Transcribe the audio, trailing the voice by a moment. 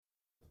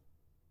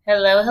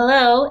Hello,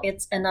 hello.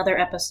 It's another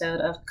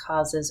episode of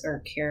Causes or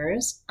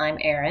Cures. I'm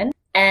Erin,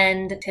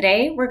 and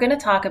today we're going to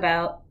talk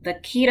about the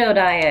keto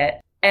diet.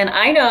 And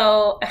I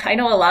know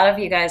a lot of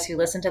you guys who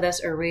listen to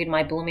this or read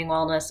my Blooming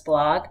Wellness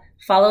blog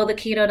follow the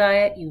keto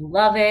diet. You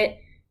love it.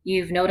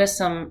 You've noticed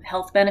some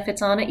health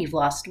benefits on it. You've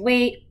lost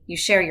weight. You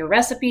share your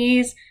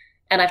recipes,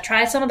 and I've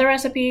tried some of the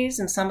recipes,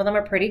 and some of them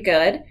are pretty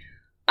good.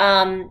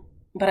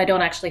 But I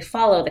don't actually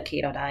follow the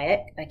keto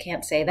diet. I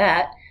can't say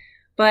that.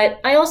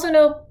 But I also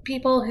know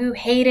people who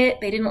hate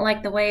it. They didn't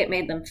like the way it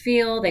made them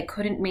feel. They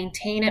couldn't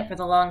maintain it for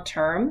the long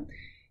term.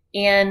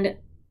 And,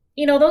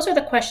 those are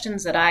the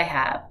questions that I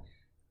have.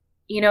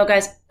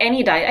 Guys,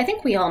 any diet, I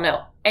think we all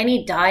know,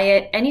 any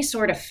diet, any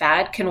sort of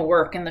fad can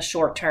work in the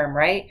short term,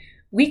 right?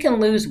 We can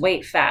lose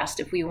weight fast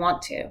if we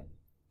want to.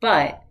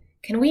 But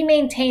can we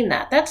maintain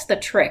that? That's the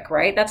trick,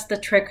 right? That's the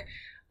trick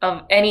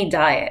of any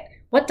diet.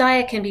 What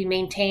diet can be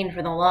maintained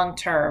for the long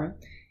term?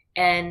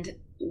 And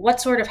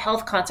what sort of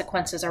health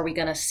consequences are we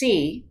going to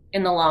see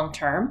in the long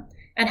term?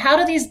 And how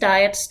do these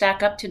diets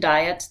stack up to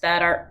diets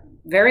that are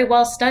very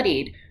well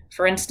studied?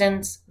 For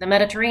instance, the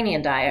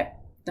Mediterranean diet.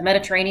 The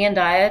Mediterranean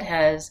diet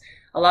has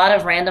a lot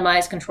of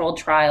randomized controlled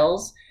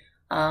trials.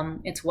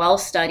 It's well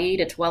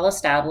studied, it's well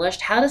established.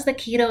 How does the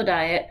keto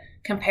diet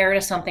compare to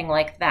something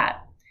like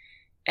that?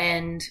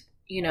 And,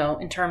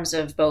 in terms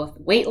of both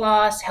weight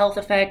loss, health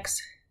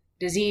effects,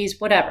 disease,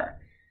 whatever.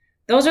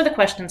 Those are the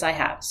questions I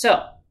have.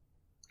 So,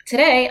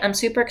 today, I'm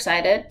super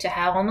excited to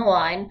have on the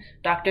line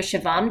Dr.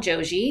 Shivam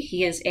Joshi.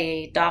 He is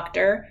a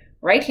doctor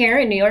right here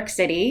in New York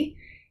City.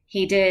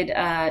 He did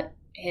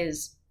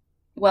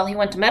he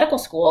went to medical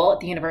school at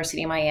the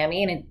University of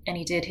Miami, and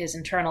he did his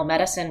internal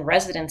medicine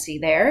residency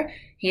there.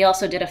 He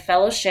also did a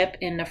fellowship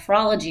in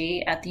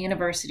nephrology at the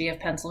University of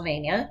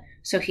Pennsylvania.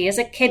 So he is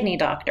a kidney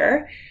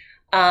doctor.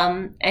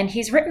 And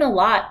he's written a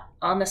lot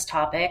on this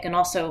topic and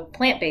also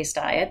plant-based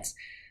diets.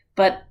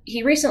 But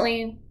he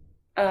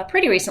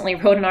pretty recently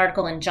wrote an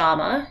article in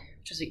JAMA,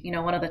 which is,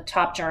 one of the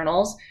top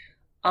journals,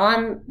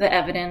 on the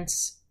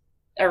evidence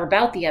or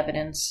about the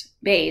evidence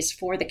base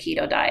for the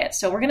keto diet.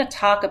 So we're going to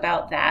talk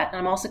about that. And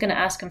I'm also going to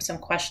ask him some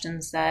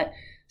questions that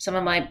some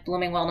of my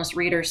Blooming Wellness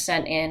readers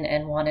sent in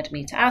and wanted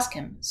me to ask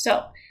him.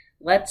 So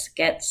let's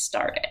get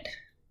started.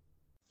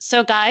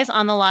 So guys,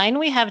 on the line,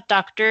 we have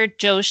Dr.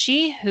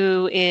 Joshi,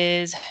 who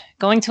is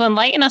going to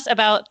enlighten us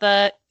about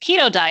the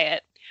keto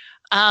diet.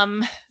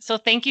 So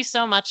thank you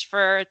so much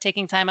for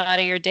taking time out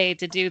of your day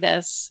to do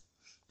this.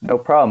 No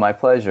problem. My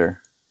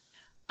pleasure.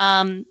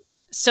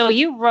 So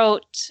you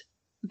wrote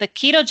The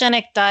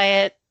Ketogenic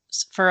Diet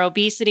for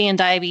Obesity and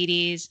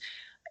Diabetes.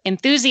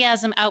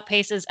 Enthusiasm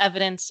outpaces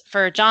evidence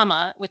for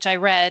JAMA, which I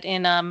read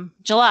in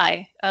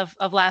July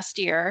of last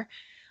year.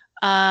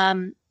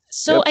 Yep.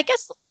 I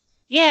guess,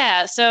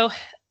 yeah. So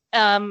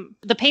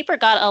the paper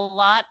got a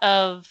lot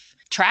of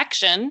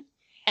traction,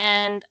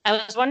 and I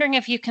was wondering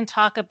if you can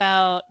talk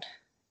about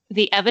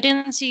the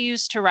evidence you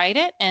used to write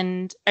it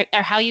and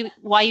or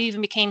why you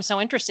even became so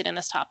interested in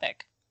this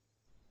topic.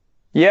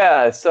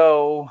 Yeah,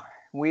 so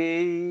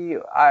we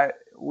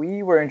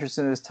were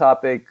interested in this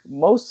topic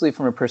mostly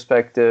from a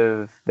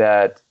perspective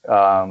that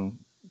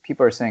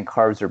people are saying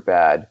carbs are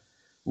bad,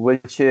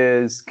 which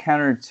is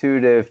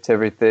counterintuitive to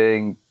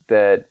everything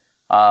that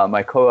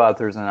my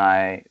co-authors and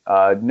I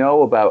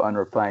know about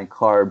unrefined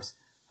carbs.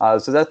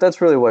 So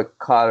that's really what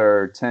caught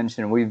our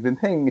attention. We've been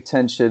paying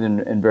attention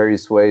in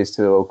various ways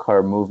to the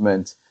low-carb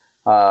movement.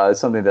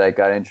 It's something that I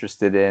got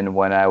interested in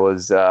when I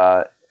was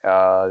a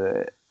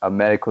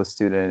medical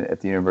student at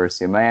the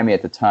University of Miami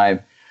at the time.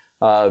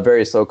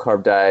 Various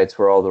low-carb diets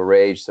were all the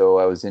rage, so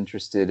I was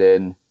interested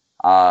in.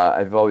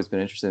 I've always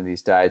been interested in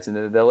these diets.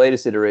 And the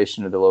latest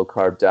iteration of the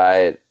low-carb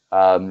diet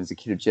is a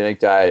ketogenic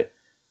diet,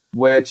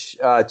 which,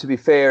 to be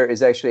fair,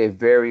 is actually a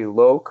very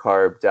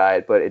low-carb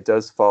diet, but it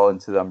does fall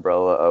into the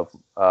umbrella of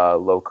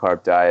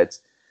low-carb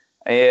diets.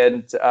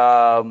 And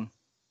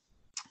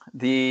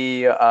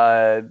the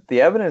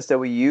evidence that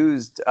we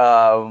used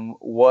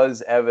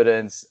was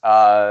evidence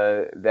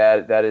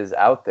that is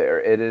out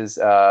there. It is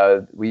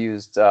we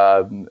used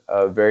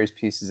various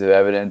pieces of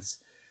evidence.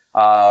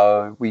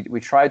 We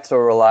tried to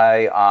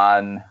rely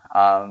on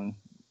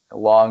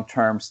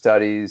long-term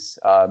studies,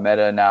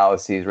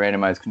 meta-analyses,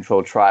 randomized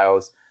controlled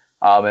trials.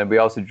 And we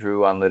also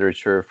drew on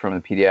literature from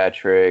the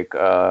pediatric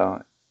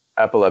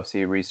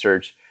epilepsy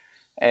research,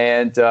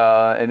 and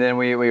then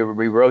we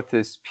wrote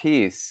this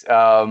piece.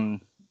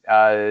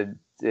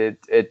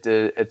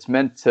 It's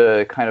meant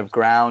to kind of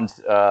ground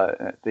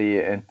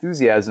the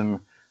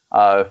enthusiasm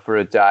for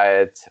a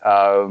diet.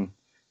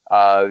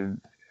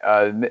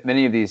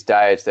 Many of these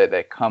diets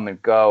that come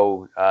and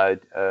go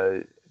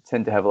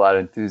tend to have a lot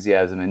of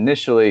enthusiasm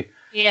initially.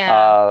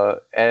 Yeah.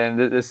 And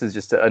this is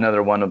just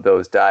another one of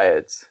those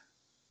diets.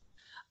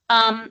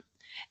 And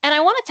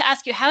I wanted to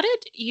ask you, how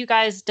did you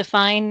guys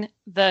define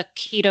the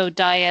keto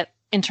diet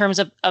in terms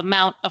of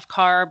amount of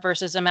carb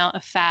versus amount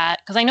of fat?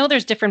 Because I know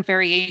there's different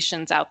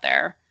variations out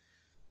there.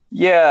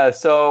 In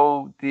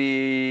general,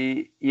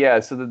 the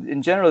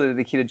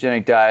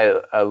ketogenic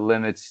diet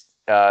limits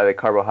the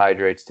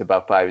carbohydrates to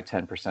about 5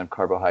 to 10%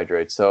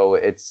 carbohydrates. So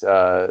it's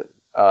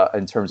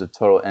in terms of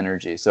total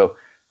energy. So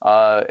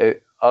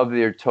of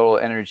your total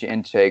energy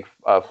intake,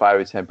 5 to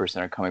 10%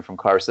 are coming from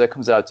carbs. So that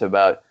comes out to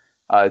about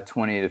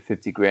 20 to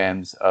 50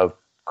 grams of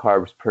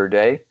carbs per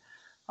day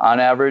on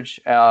average.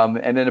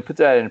 And then to put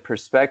that in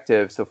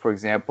perspective, so for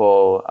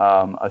example,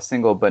 a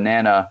single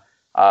banana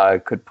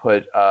could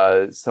put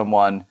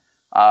someone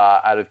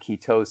out of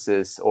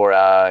ketosis, or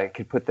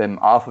could put them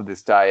off of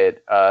this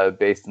diet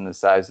based on the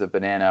size of the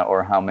banana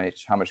or how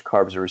much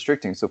carbs are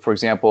restricting. So for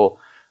example,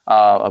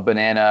 a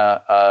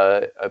banana,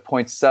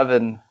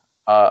 0.7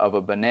 of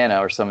a banana,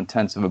 or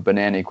 7/10 of a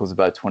banana, equals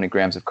about 20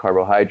 grams of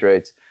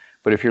carbohydrates.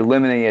 But if you're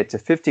limiting it to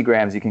 50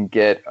 grams, you can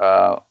get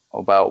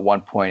about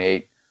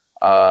 1.8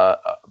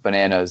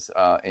 bananas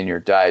in your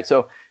diet.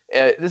 So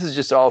this is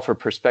just all for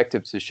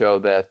perspective to show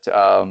that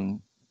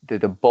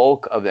the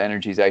bulk of the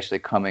energy is actually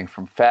coming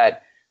from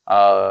fat.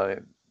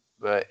 In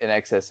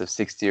excess of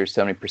 60 or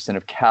 70%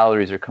 of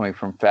calories are coming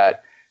from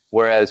fat,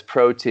 whereas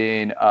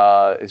protein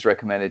is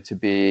recommended to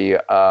be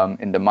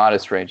in the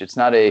modest range. It's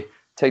not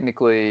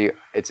technically,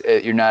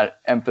 you're not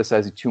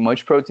emphasizing too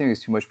much protein,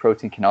 because too much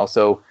protein can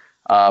also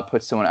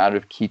put someone out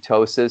of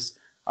ketosis.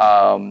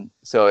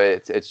 So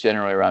it's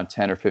generally around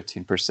 10 or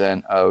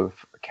 15%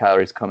 of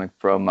calories coming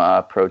from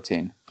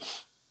protein.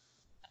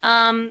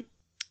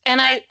 And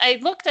I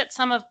looked at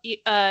some of the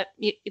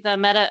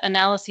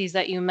meta-analyses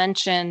that you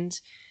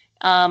mentioned,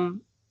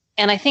 and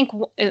I think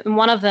in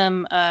one of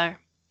them,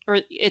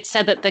 or it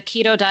said that the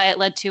keto diet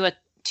led to a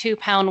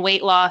 2-pound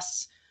weight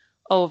loss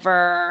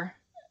over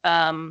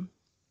a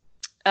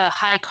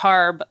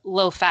high-carb,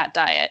 low-fat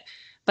diet.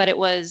 But it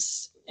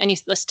was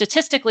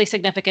statistically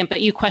significant,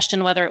 but you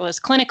questioned whether it was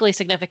clinically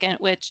significant,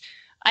 which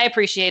I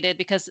appreciated,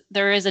 because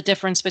there is a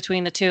difference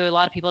between the two. A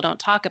lot of people don't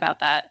talk about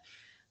that.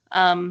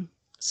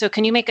 So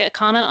can you make a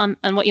comment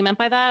on what you meant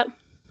by that?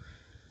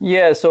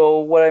 Yeah, so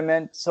what I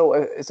meant, so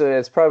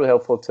it's probably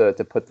helpful to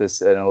put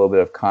this in a little bit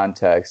of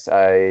context.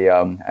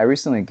 I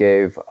recently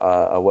gave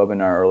a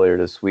webinar earlier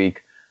this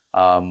week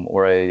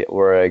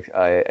where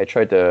I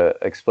tried to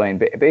explain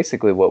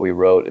basically what we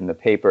wrote in the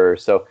paper.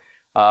 So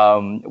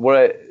to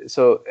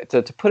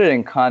put it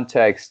in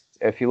context,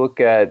 if you look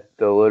at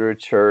the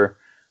literature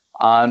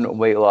on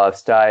weight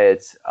loss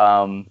diets,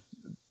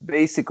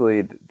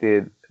 basically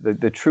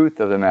the truth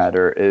of the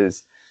matter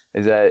is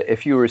that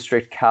if you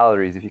restrict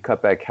calories, if you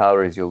cut back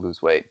calories, you'll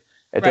lose weight.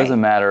 It doesn't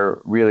matter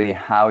really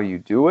how you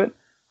do it.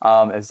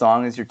 As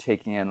long as you're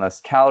taking in less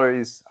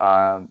calories,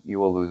 you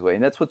will lose weight.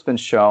 And that's what's been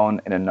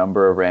shown in a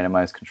number of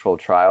randomized controlled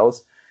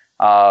trials.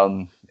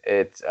 They've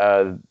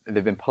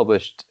been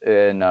published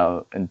in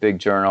big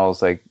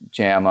journals like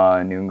JAMA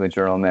and New England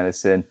Journal of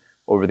Medicine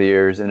over the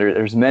years. And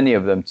there's many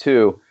of them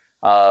too.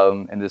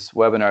 In this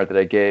webinar that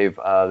I gave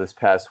this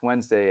past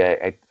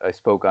Wednesday, I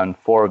spoke on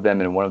 4 of them,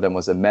 and one of them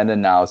was a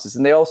meta-analysis.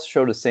 And they all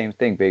showed the same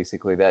thing,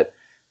 basically, that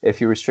if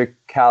you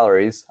restrict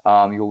calories,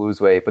 you'll lose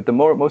weight. But the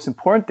most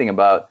important thing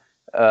about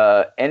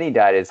any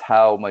diet is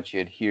how much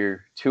you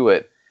adhere to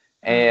it.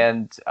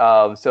 And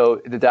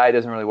so the diet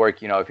doesn't really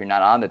work, if you're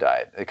not on the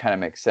diet. It kind of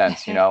makes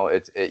sense,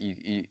 it's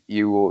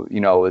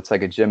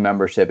like a gym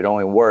membership. It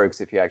only works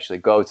if you actually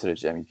go to the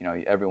gym.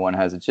 Everyone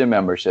has a gym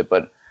membership,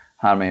 but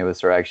how many of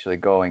us are actually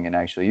going and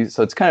actually use it?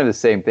 So it's kind of the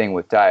same thing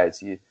with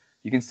diets. You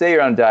can say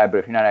you're on a diet, but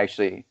if you're not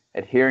actually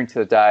adhering to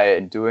the diet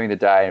and doing the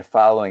diet and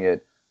following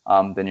it,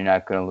 then you're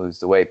not going to lose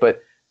the weight.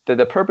 But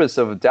the purpose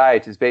of a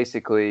diet is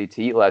basically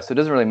to eat less. So it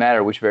doesn't really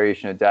matter which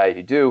variation of diet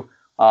you do,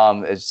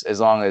 as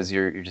long as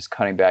you're just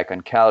cutting back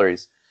on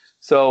calories.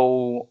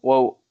 So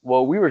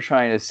what we were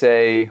trying to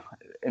say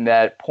in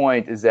that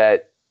point is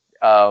that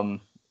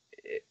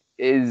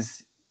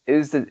is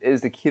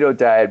the keto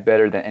diet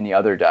better than any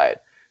other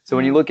diet? So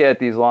when you look at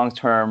these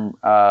long-term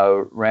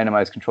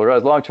randomized controlled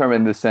trials, long-term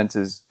in this sense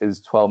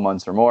is 12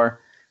 months or more,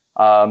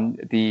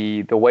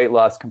 the weight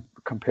loss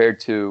compared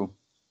to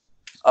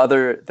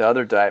the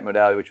other diet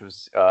modality,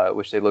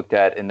 which they looked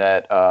at in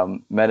that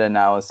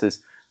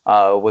meta-analysis,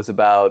 was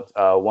about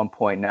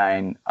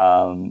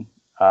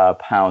 1.9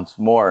 pounds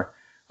more,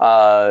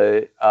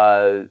 or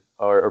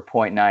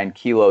 0.9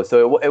 kilos.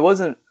 So it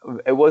wasn't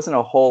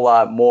a whole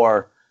lot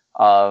more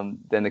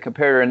than the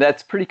comparator, and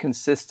that's pretty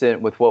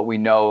consistent with what we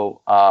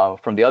know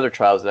from the other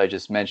trials that I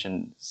just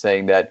mentioned,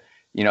 saying that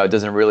it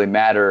doesn't really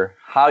matter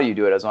how you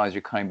do it as long as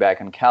you're cutting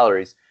back on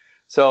calories.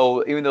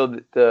 So even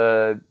though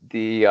the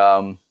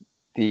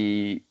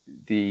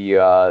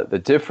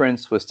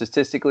difference was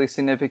statistically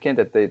significant,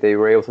 that they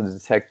were able to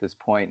detect this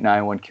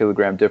 0.91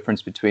 kilogram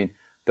difference between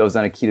those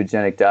on a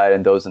ketogenic diet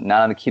and those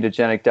not on a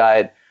ketogenic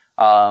diet,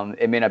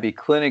 it may not be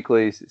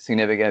clinically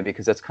significant,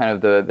 because that's kind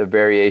of the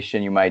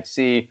variation you might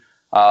see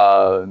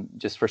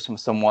just for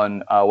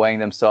someone weighing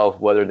themselves,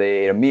 whether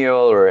they ate a meal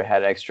or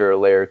had extra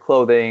layer of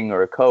clothing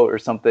or a coat or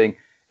something.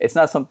 It's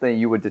not something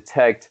you would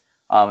detect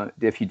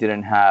if you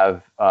didn't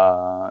have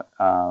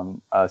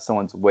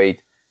someone's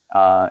weight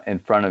in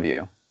front of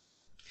you.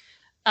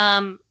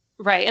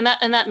 Right, and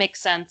that makes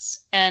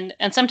sense. And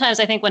sometimes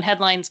I think when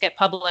headlines get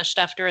published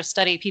after a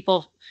study,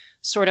 people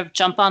sort of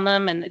jump on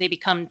them and they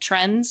become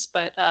trends,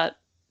 but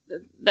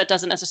that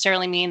doesn't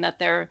necessarily mean that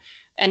they're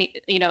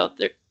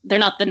they're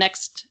not the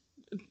next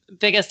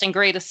biggest and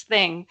greatest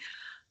thing.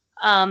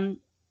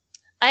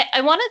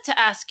 I wanted to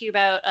ask you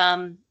about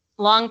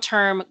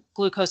long-term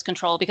glucose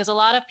control, because a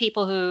lot of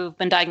people who've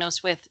been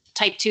diagnosed with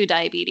type 2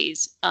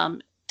 diabetes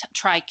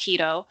try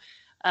keto.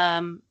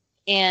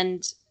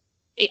 And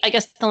I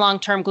guess the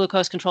long-term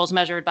glucose control is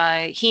measured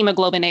by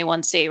hemoglobin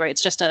A1C, right?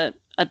 It's just a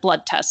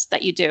blood test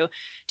that you do.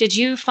 Did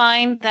you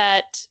find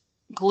that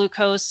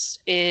glucose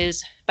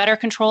is better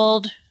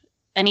controlled,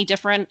 any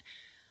different,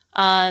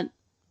 the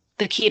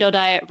keto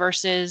diet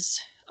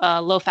versus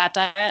low-fat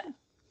diet?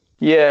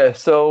 Yeah,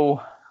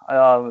 so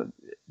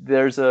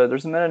there's a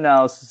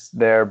meta-analysis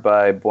there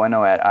by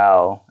Bueno et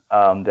al.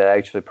 That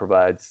actually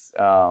provides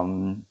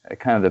kind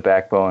of the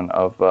backbone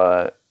of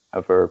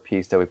our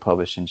piece that we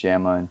published in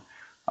JAMA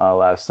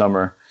last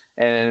summer.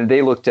 And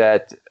they looked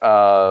at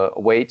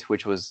weight,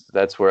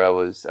 that's where I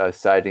was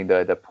citing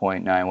the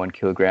 0.91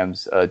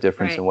 kilograms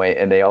difference in weight.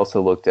 And they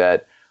also looked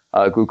at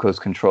glucose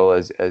control,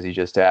 as you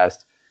just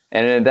asked.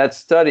 And in that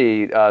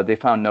study, they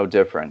found no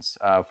difference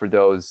for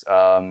those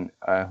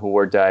who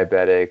were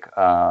diabetic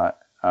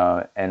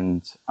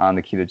and on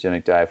the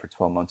ketogenic diet for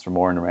 12 months or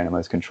more in a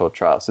randomized controlled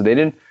trial. So they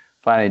didn't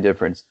find any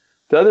difference.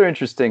 The other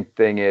interesting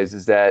thing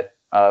is that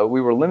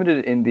we were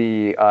limited in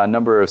the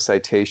number of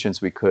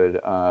citations we could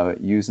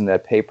use in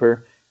that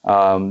paper.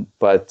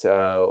 But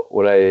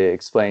what I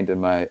explained in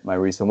my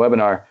recent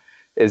webinar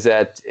is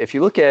that if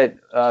you look at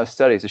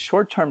studies, the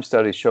short-term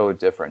studies show a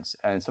difference,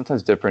 and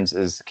sometimes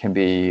difference can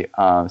be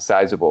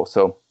sizable.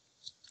 So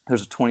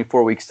there's a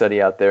 24-week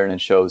study out there, and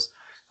it shows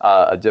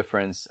a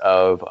difference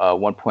of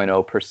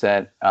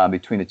 1.0%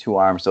 between the two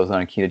arms, those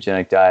on a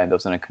ketogenic diet and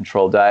those on a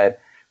controlled diet.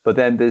 But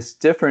then this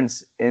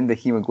difference in the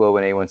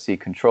hemoglobin A1C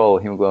control,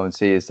 hemoglobin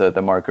C is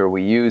the marker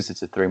we use.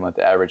 It's a 3-month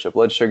average of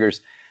blood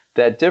sugars.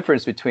 That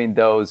difference between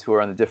those who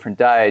are on the different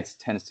diets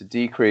tends to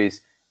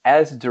decrease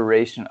as the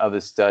duration of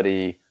the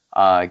study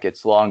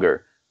gets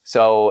longer.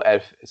 So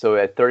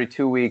at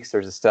 32 weeks,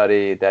 there's a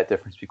study that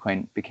difference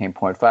became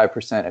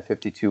 0.5%. At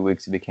 52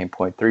 weeks, it became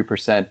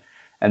 0.3%.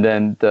 And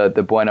then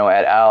the Bueno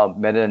et al.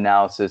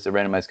 Meta-analysis of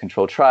randomized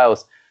controlled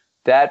trials,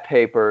 that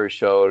paper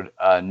showed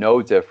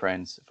no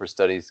difference for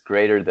studies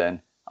greater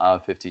than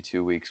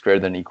 52 weeks, greater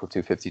than or equal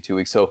to 52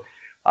 weeks. So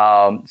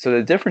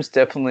the difference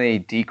definitely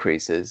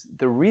decreases.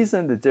 The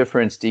reason the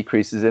difference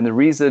decreases, and the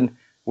reason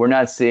we're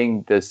not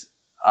seeing this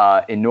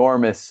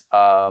enormous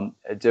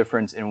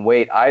difference in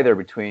weight either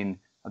between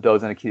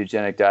those on a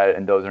ketogenic diet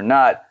and those are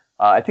not,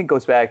 I think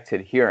goes back to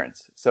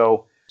adherence.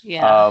 So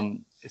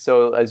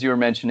so as you were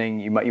mentioning,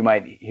 you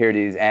might hear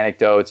these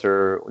anecdotes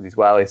or these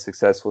wildly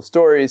successful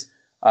stories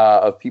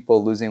of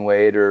people losing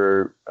weight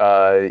or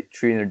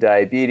treating their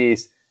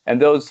diabetes, and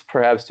those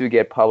perhaps do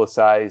get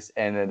publicized,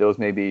 and those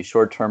may be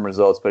short-term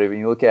results. But when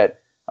you look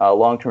at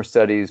long-term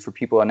studies for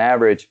people on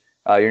average,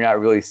 you're not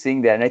really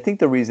seeing that. And I think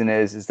the reason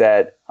is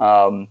that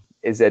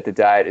the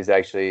diet is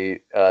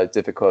actually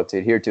difficult to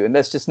adhere to, and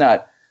that's just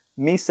not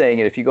me saying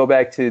it. If you go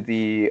back to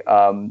the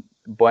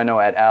Bueno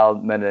et al.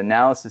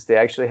 Meta-analysis, they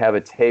actually have a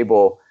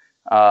table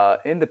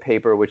in the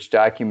paper which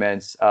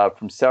documents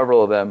from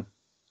several of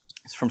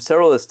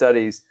the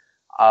studies,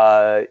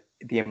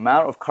 the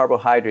amount of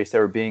carbohydrates that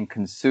were being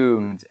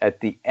consumed at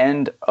the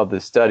end of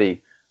the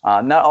study.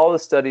 Not all the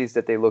studies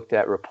that they looked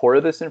at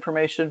reported this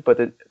information, but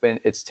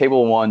it's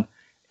table 1.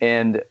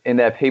 And in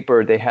that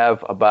paper, they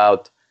have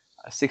about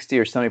 60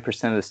 or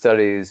 70% of the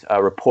studies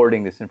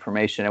reporting this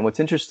information. And what's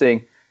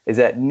interesting is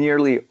that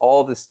nearly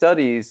all the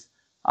studies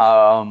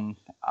that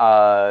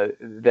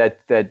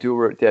do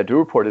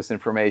report this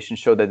information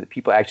show that the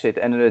people actually at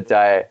the end of the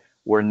diet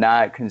were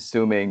not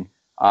consuming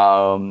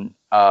carbs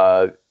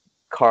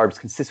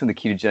consistent with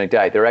the ketogenic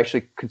diet. They're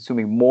actually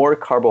consuming more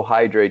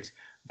carbohydrates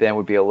than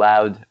would be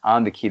allowed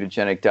on the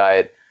ketogenic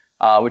diet,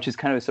 which is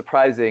kind of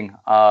surprising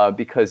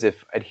because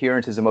if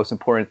adherence is the most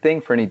important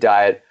thing for any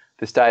diet,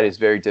 this diet is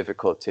very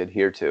difficult to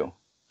adhere to.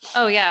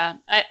 Oh yeah,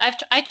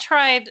 I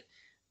tried.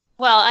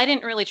 Well, I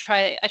didn't really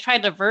try. I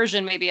tried a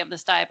version maybe of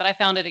this diet, but I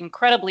found it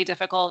incredibly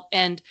difficult,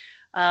 and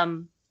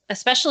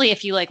especially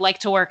if you like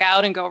to work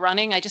out and go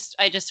running, I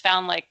just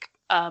found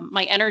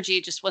my energy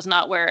just was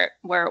not where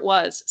it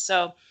was.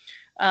 So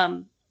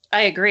I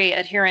agree.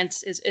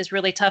 Adherence is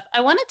really tough.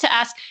 I wanted to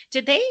ask,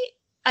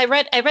 I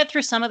read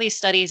through some of these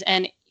studies,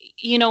 and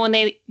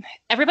when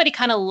everybody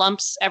kind of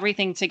lumps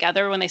everything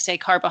together when they say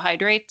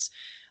carbohydrates.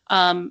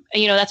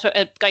 That's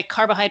what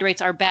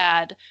carbohydrates are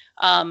bad,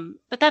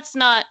 but that's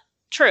not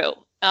true.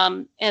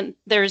 And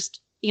there's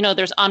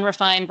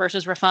unrefined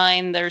versus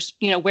refined. There's,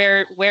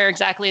 where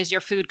exactly is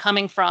your food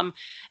coming from?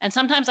 And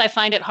sometimes I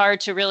find it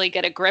hard to really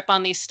get a grip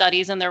on these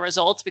studies and their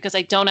results because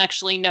I don't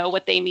actually know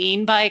what they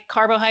mean by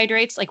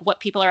carbohydrates, like what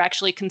people are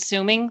actually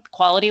consuming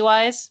quality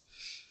wise.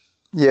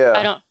 Yeah,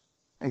 I don't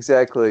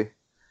exactly.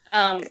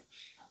 I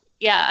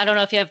don't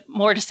know if you have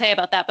more to say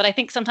about that, but I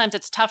think sometimes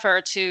it's tougher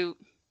to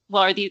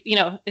well,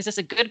 is this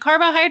a good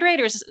carbohydrate,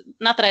 or is this,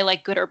 not that I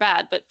like good or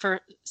bad, but for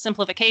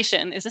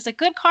simplification, is this a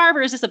good carb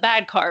or is this a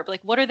bad carb?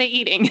 Like, what are they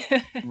eating?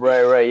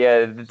 Right.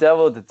 Yeah,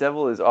 the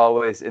devil is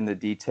always in the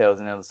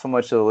details, and so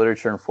much of the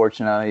literature,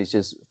 unfortunately, is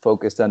just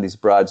focused on these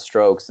broad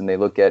strokes, and they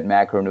look at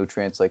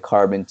macronutrients like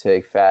carb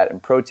intake, fat,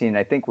 and protein.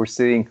 I think we're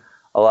seeing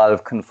a lot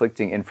of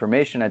conflicting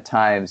information at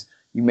times.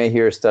 You may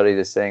hear a study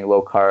that's saying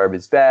low carb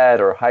is bad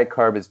or high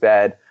carb is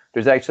bad.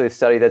 There's actually a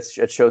study that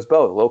shows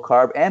both low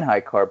carb and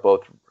high carb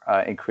both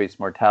increase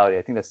mortality.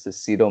 I think that's the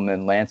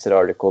Siedelman Lancet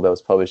article that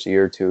was published a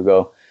year or two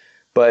ago.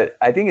 But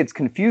I think it's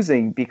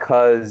confusing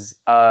because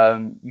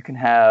you can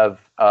have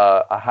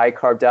a high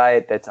carb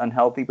diet that's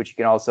unhealthy, but you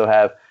can also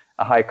have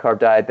a high carb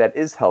diet that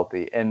is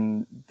healthy.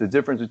 And the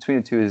difference between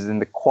the two is in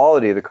the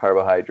quality of the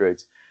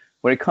carbohydrates.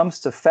 When it comes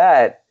to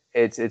fat,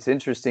 it's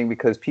interesting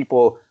because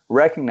people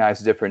recognize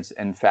the difference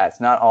in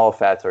fats. Not all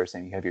fats are the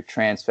same. You have your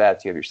trans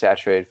fats, you have your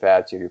saturated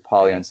fats, you have your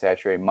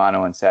polyunsaturated,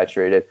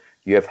 monounsaturated,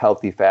 you have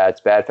healthy fats,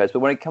 bad fats.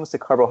 But when it comes to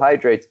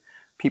carbohydrates,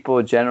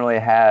 people generally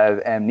have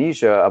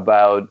amnesia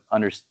about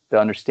the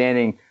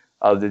understanding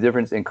of the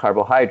difference in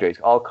carbohydrates.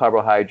 All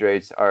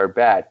carbohydrates are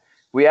bad.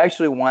 We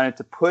actually wanted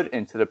to put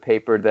into the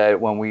paper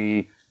that when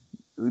we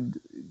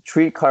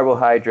treat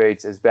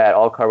carbohydrates as bad,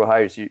 all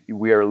carbohydrates,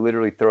 we are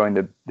literally throwing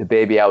the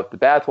baby out the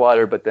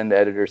bathwater. But then the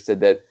editor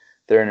said that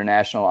their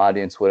international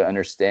audience would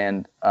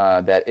understand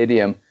that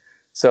idiom.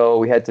 So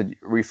we had to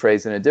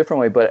rephrase it in a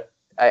different way. But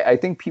I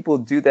think people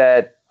do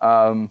that.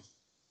 I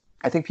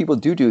think people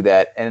do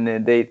that, and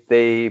then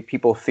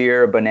people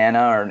fear a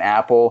banana or an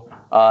apple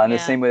in the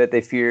same way that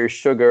they fear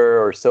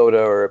sugar or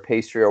soda or a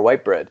pastry or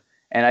white bread.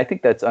 And I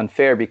think that's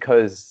unfair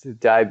because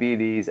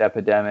diabetes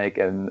epidemic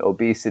and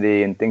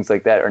obesity and things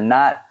like that are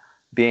not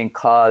being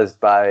caused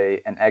by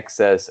an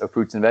excess of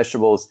fruits and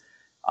vegetables.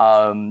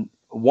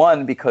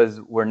 One, because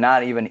we're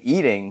not even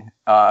eating,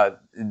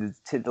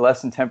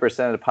 less than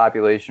 10% of the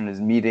population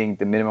is meeting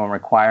the minimum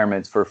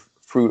requirements for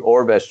fruit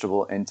or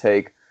vegetable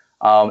intake.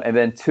 And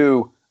then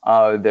two,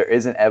 there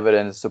isn't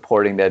evidence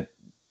supporting that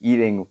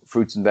eating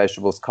fruits and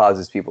vegetables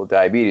causes people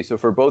diabetes. So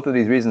for both of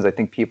these reasons, I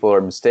think people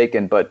are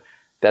mistaken, but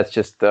that's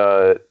just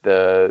what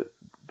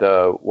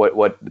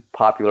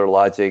popular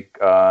logic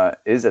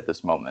is at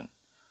this moment.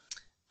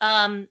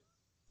 I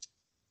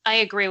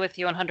agree with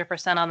you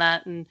 100% on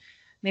that, and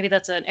maybe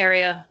that's an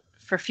area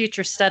for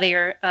future study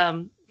or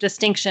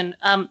distinction.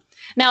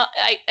 Now,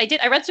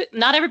 I read through,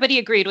 not everybody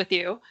agreed with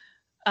you,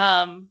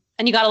 and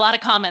you got a lot of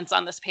comments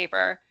on this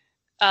paper.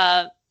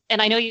 And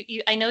I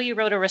know you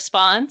wrote a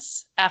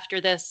response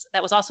after this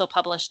that was also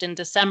published in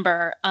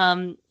December.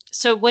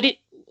 So what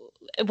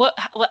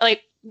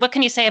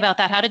can you say about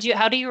that?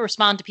 How do you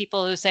respond to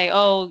people who say,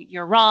 "Oh,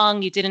 you're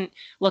wrong. You didn't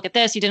look at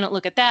this. You didn't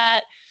look at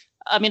that"?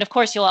 I mean, of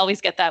course, you'll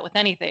always get that with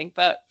anything,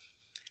 but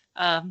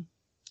I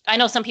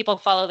know some people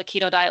follow the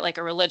keto diet like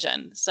a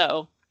religion.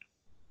 So,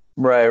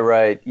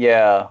 right,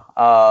 yeah.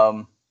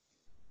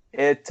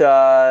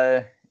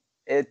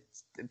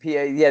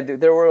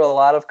 There were a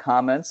lot of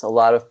comments. A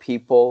lot of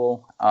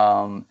people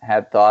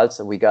had thoughts,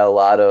 and we got a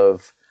lot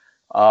of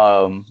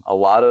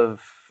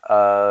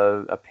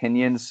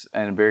opinions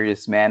in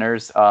various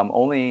manners. I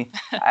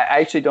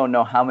actually don't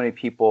know how many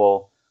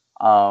people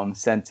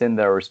sent in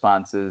their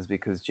responses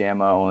because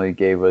JAMA only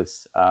gave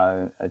us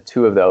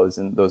 2 of those,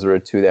 and those were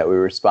 2 that we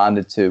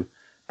responded to.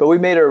 But we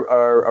made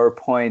our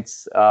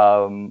points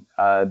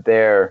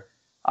there.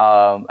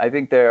 I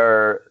think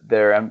their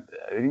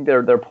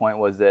point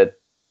was that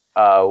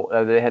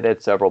they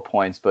had several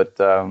points, but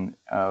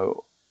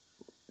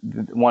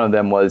one of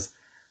them was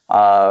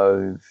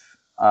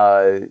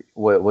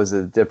what was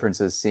the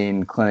differences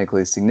seen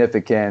clinically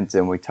significant,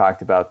 and we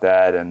talked about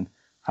that and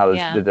how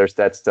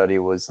that study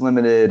was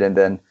limited, and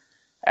then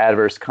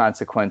adverse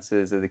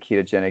consequences of the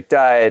ketogenic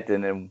diet,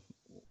 and then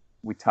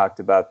we talked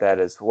about that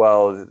as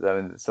well.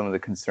 Some of the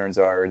concerns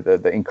are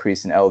the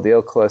increase in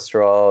LDL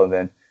cholesterol, and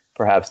then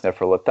perhaps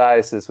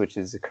nephrolithiasis, which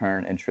is a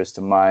current interest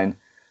of mine,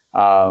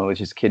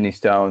 which is kidney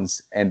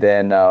stones, and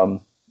then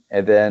one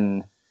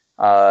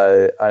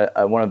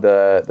of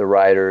the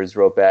writers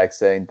wrote back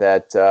saying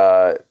that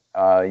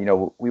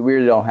we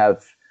really don't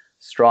have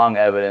strong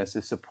evidence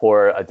to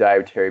support a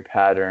dietary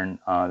pattern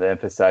that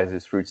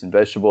emphasizes fruits and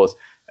vegetables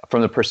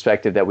from the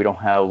perspective that we don't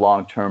have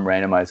long-term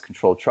randomized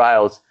controlled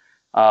trials.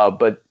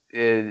 But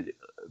there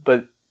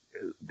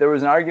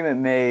was an argument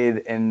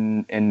made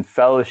in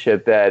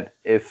fellowship that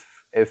if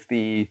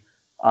the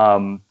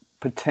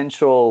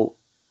potential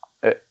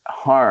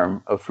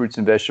harm of fruits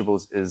and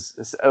vegetables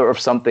or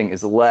something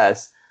is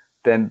less,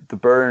 then the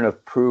burden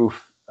of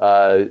proof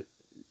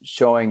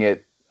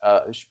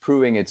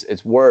proving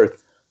its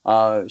worth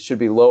should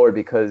be lowered,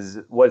 because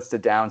what's the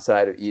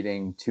downside of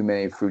eating too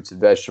many fruits and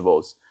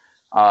vegetables?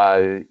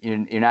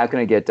 You're not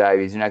going to get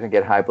diabetes. You're not going to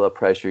get high blood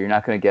pressure. You're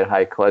not going to get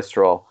high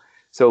cholesterol.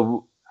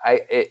 So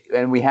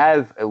and we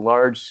have a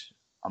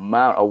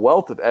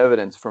wealth of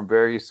evidence from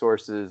various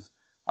sources,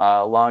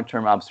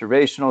 long-term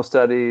observational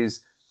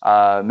studies,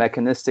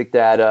 mechanistic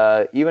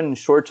data, even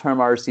short-term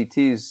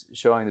RCTs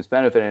showing this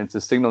benefit, and it's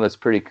a signal that's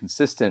pretty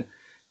consistent.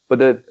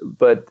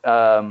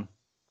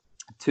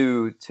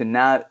 To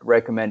not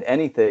recommend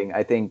anything,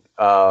 I think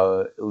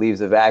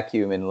leaves a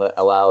vacuum and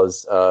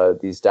allows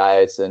these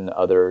diets and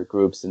other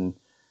groups and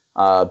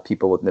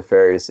people with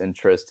nefarious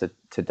interests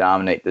to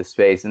dominate this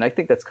space. And I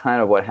think that's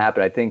kind of what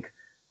happened. I think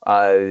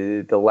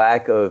the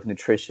lack of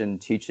nutrition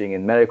teaching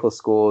in medical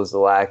schools, the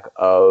lack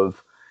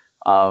of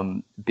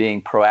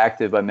being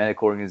proactive by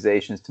medical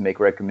organizations to make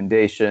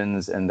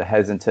recommendations, and the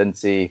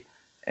hesitancy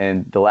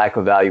and the lack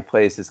of value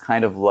placed has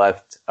kind of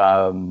left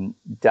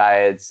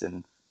diets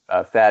and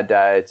fad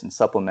diets and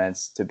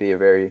supplements to be a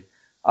very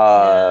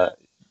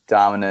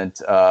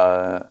dominant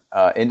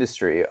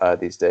industry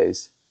these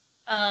days.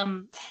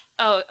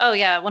 Oh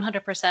yeah,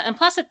 100%. And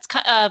plus,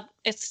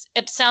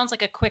 it sounds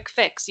like a quick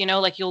fix.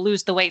 Like you'll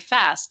lose the weight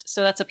fast,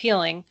 so that's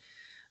appealing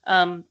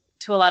to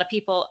a lot of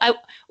people. I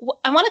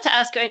wanted to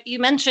ask. You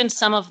mentioned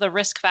some of the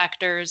risk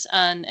factors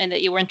and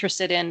that you were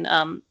interested in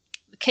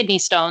kidney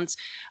stones.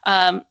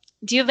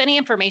 Do you have any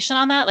information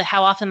on that? Like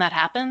how often that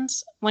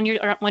happens when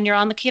you're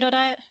on the keto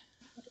diet?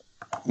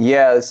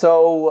 Yeah,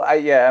 so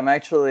I'm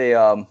actually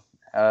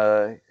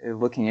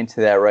looking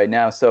into that right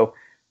now. So,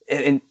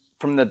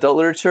 from the adult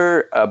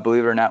literature,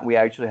 believe it or not, we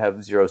actually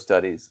have 0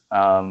 studies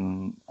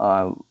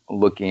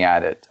looking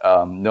at it.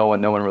 No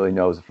one really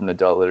knows from the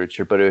adult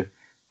literature.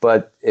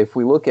 But if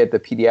we look at the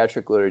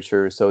pediatric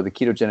literature, so the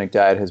ketogenic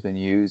diet has been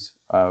used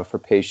for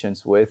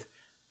patients with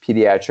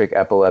pediatric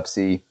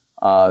epilepsy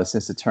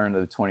since the turn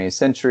of the 20th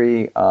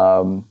century.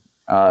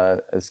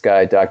 This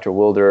guy, Dr.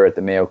 Wilder at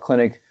the Mayo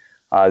Clinic,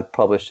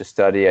 published a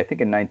study, I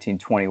think in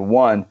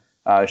 1921,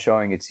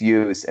 showing its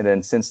use. And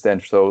then since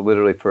then, so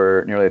literally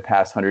for nearly the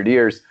past 100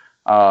 years,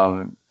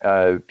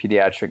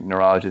 pediatric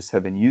neurologists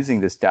have been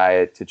using this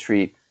diet to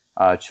treat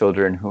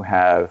children who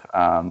have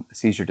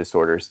seizure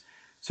disorders.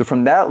 So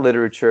from that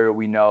literature,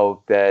 we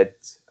know that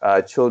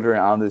children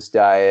on this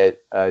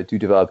diet do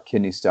develop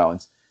kidney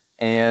stones.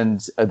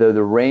 And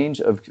the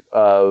range of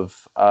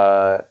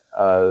how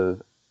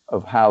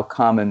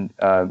common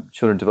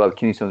children develop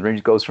kidney stones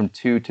range goes from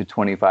 2 to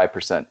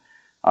 25%.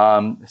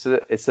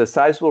 So it's a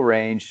sizable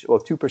range. Well,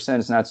 2%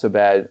 is not so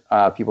bad,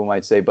 people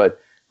might say,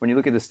 but when you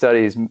look at the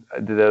studies,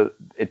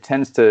 it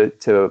tends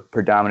to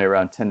predominate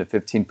around 10 to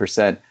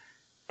 15%.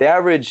 The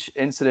average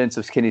incidence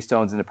of kidney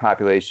stones in the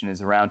population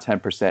is around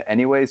 10%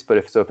 anyways, but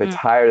if it's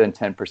higher than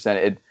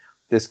 10%,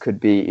 this could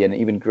be an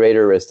even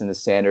greater risk than the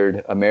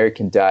standard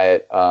American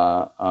diet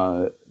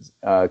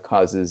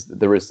causes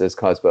the risk that's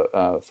caused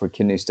for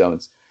kidney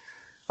stones.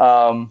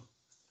 There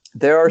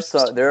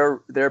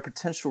are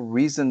potential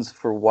reasons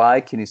for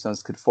why kidney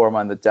stones could form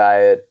on the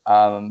diet.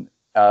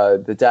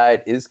 The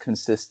diet is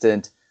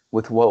consistent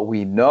with what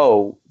we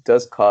know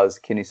does cause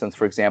kidney stones.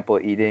 For example,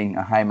 eating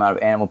a high amount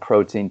of animal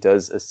protein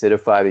does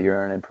acidify the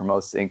urine and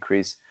promotes the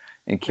increase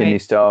in kidney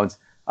stones.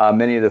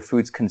 Many of the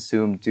foods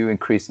consumed do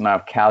increase the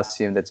amount of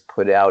calcium that's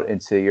put out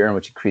into the urine,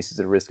 which increases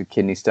the risk of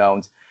kidney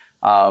stones.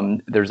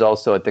 There's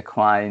also a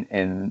decline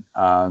in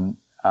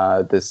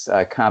this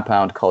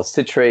compound called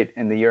citrate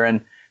in the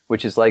urine,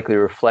 which is likely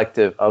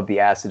reflective of the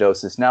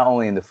acidosis, not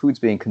only in the foods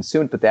being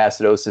consumed, but the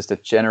acidosis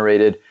that's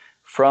generated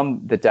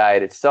from the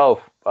diet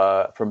itself,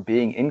 from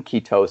being in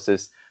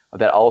ketosis,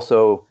 that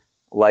also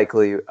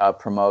likely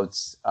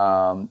promotes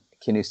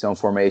kidney stone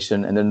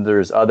formation. And then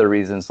there's other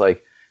reasons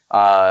like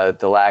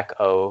the lack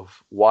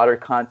of water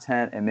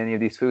content in many of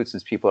these foods,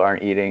 since people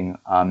aren't eating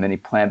many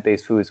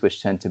plant-based foods,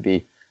 which tend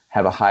to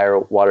have a higher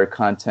water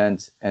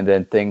content. And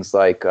then things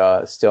like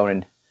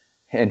stone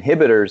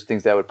inhibitors,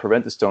 things that would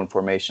prevent the stone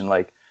formation,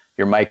 like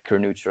your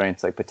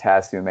micronutrients like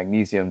potassium and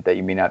magnesium that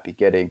you may not be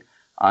getting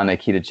on a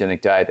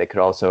ketogenic diet, that could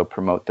also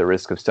promote the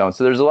risk of stones.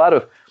 So there's a lot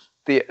of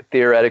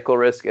theoretical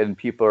risk, and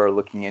people are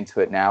looking into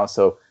it now.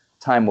 So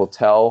time will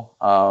tell,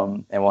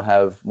 and we'll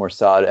have more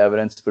solid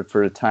evidence. But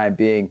for the time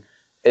being,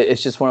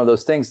 it's just one of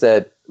those things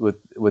that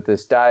with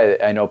this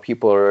diet, I know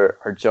people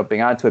are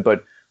jumping onto it,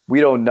 but we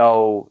don't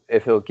know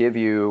if it'll give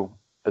you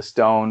a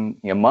stone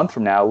a month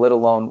from now, let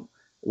alone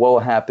what will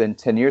happen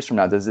 10 years from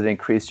now. Does it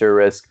increase your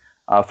risk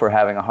for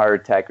having a heart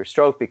attack or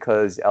stroke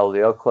because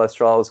LDL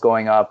cholesterol is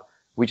going up?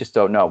 We just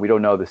don't know. We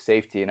don't know the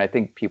safety. And I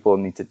think people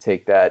need to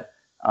take that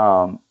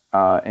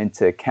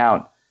into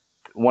account.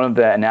 One of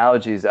the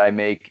analogies I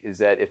make is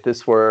that if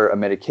this were a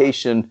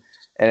medication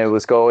and it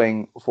was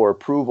going for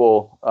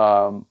approval,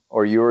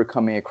 or you were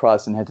coming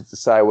across and had to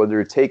decide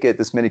whether to take it,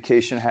 this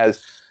medication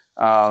has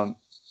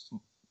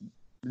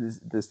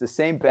the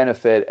same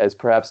benefit as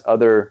perhaps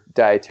other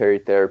dietary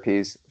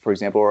therapies, for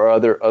example, or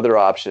other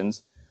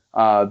options.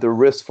 The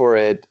risks for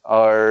it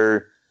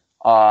are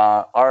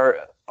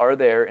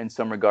there in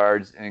some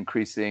regards in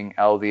increasing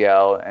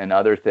LDL and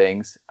other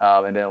things,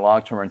 and then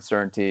long-term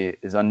uncertainty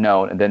is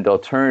unknown, and then the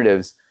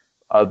alternatives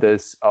of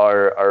this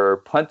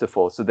are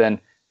plentiful. So then,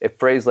 if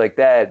phrased like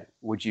that,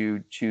 would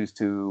you choose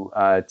to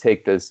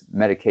take this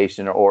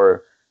medication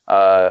or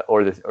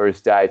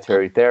this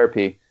dietary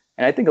therapy?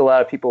 And I think a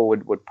lot of people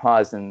would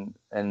pause and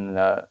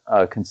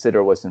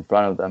consider what's in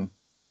front of them.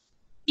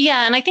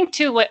 Yeah, and I think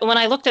too, when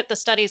I looked at the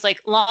studies,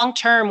 like long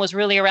term was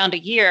really around a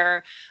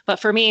year, but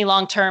for me,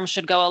 long term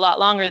should go a lot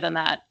longer than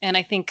that. And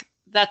I think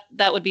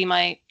that would be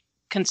my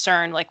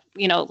concern, like,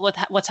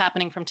 what's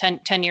happening from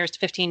 10 years to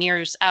 15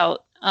 years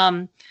out.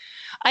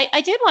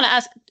 I did want to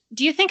ask,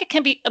 do you think it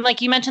can be,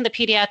 like you mentioned, the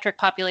pediatric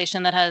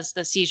population that has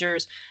the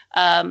seizures?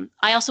 I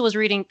also was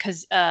reading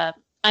because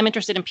I'm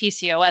interested in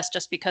PCOS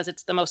just because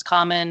it's the most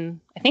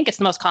common, I think it's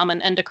the most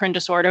common endocrine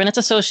disorder, and it's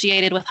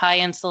associated with high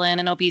insulin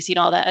and obesity and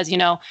all that, as you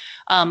know.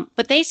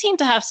 But they seem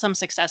to have some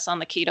success on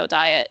the keto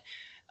diet.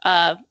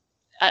 I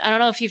don't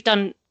know if you've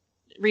done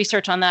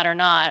research on that or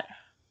not,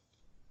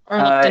 or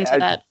looked into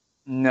that.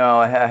 No,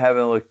 I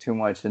haven't looked too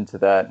much into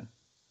that.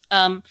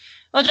 Well,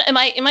 it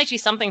might be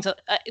something to,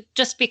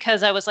 just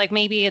because I was like,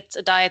 maybe it's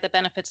a diet that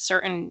benefits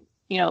certain,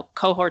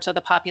 cohorts of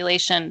the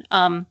population.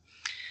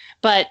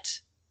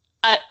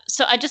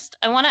 So I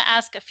want to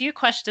ask a few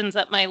questions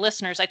that my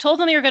listeners, I told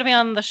them you were going to be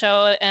on the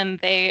show and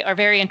they are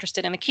very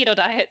interested in the keto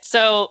diet.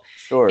 So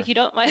sure. If you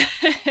don't mind.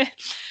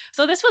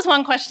 So this was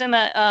one question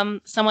that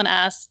someone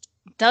asked: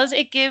 does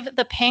it give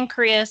the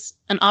pancreas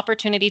an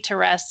opportunity to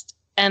rest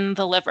and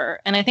the liver?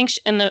 And I think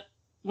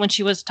when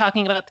she was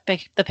talking about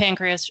the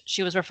pancreas,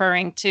 she was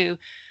referring to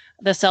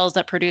the cells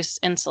that produce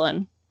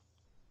insulin.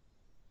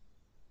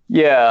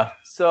 Yeah.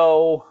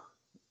 So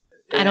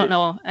I don't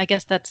know. I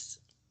guess that's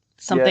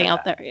something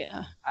out there.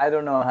 Yeah. I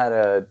don't know how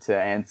to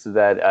answer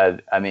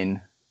that. I mean,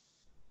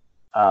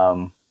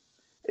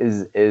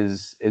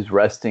 is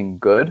resting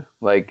good?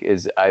 Like,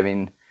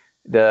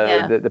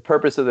 the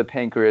purpose of the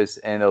pancreas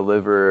and the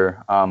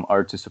liver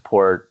are to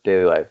support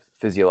daily life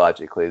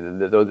physiologically.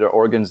 Those are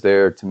organs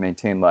there to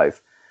maintain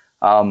life.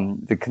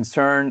 The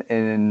concern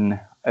in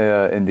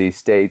these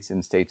states,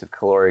 in states of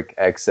caloric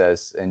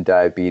excess and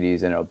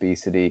diabetes and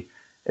obesity,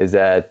 is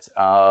that,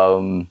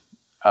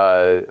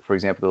 for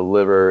example, the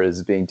liver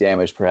is being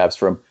damaged perhaps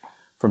from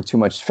too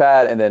much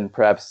fat, and then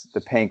perhaps the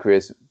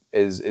pancreas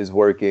is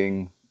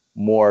working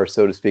more,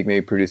 so to speak,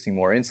 maybe producing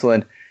more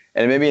insulin.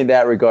 And maybe in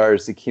that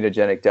regards, the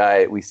ketogenic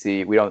diet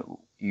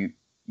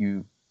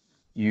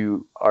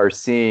you are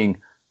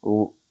seeing,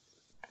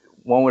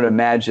 one would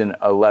imagine,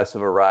 a less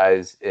of a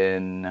rise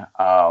in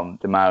the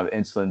amount of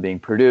insulin being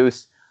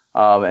produced,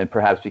 and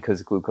perhaps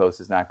because glucose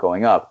is not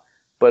going up.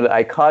 But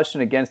I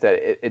caution against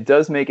that. It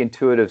does make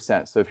intuitive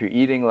sense. So if you're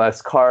eating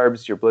less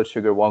carbs, your blood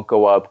sugar won't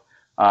go up.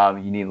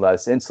 You need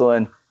less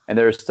insulin, and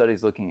there are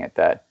studies looking at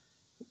that.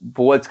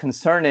 But what's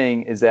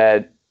concerning is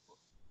that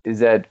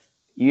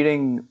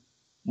eating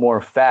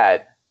more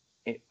fat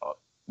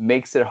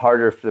makes it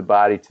harder for the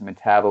body to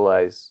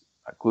metabolize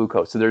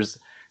glucose. So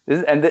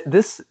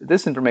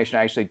this information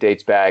actually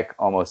dates back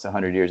almost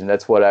 100 years, and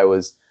that's what I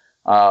was.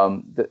 I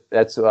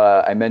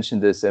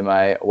mentioned this in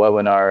my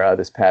webinar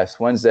this past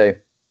Wednesday.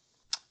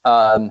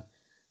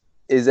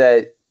 Is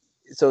that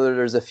so?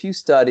 There's a few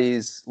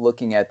studies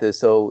looking at this.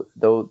 So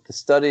the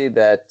study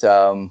that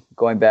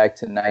going back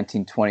to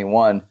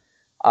 1921,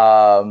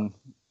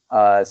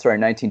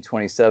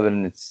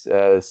 1927, it's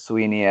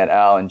Sweeney et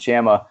al. And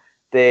JAMA.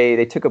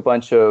 They took a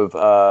bunch of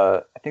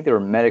I think they were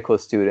medical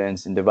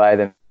students and divided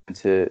them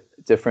into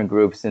different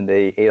groups, and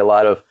they ate a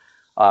lot of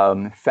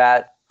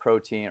fat,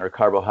 protein, or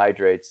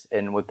carbohydrates.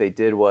 And what they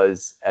did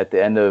was, at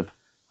the end of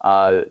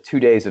 2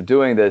 days of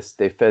doing this,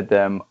 they fed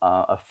them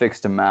a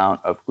fixed amount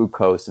of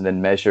glucose and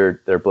then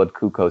measured their blood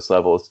glucose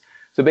levels.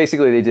 So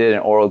basically, they did an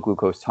oral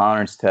glucose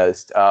tolerance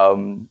test.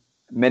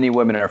 Many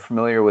women are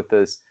familiar with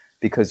this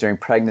because during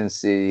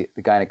pregnancy,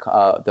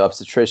 the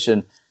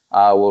obstetrician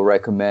will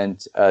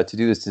recommend to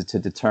do this to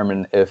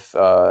determine if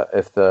the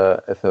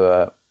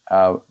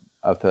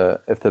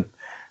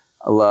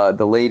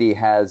lady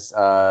has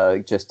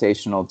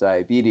gestational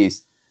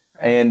diabetes.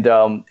 And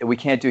we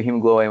can't do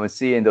hemoglobin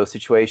A1C in those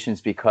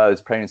situations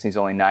because pregnancy is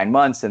only 9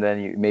 months, and then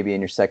you maybe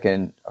in your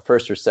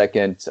first or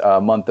second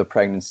month of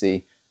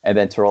pregnancy, and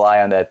then to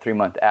rely on that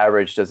 3-month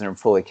average doesn't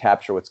fully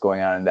capture what's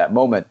going on in that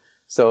moment.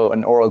 So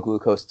an oral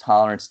glucose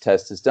tolerance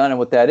test is done, and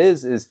what that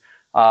is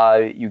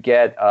you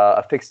get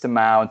a fixed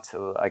amount,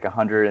 like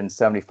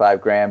 175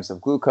 grams of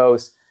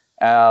glucose,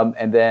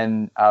 and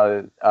then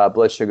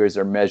blood sugars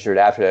are measured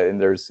after that,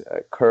 and there's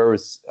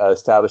curves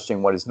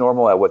establishing what is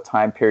normal at what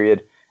time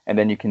period. And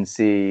then you can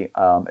see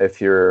if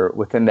you're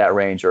within that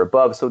range or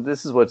above. So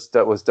this is what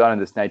was done in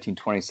this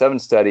 1927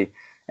 study.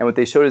 And what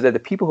they showed is that the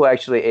people who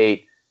actually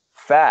ate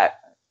fat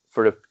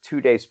for the 2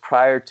 days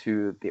prior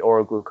to the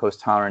oral glucose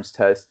tolerance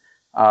test,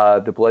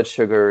 the blood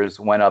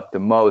sugars went up the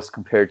most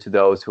compared to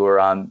those who are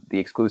on the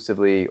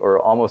exclusively or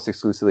almost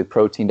exclusively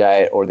protein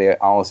diet or the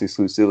almost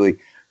exclusively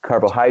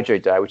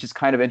carbohydrate diet, which is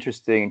kind of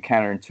interesting and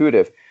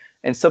counterintuitive.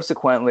 And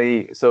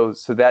subsequently, so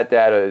that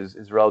data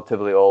is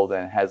relatively old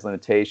and has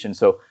limitations.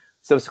 So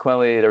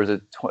subsequently, there was a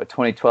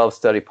 2012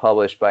 study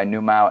published by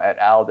Neumau et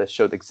al. That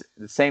showed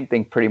the same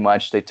thing pretty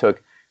much. They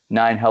took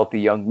 9 healthy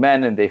young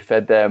men and they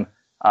fed them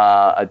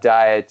a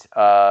diet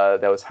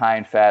that was high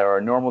in fat or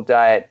a normal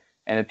diet.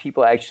 And the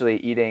people actually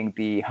eating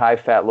the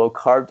high-fat,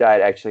 low-carb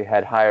diet actually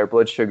had higher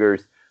blood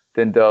sugars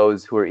than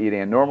those who were eating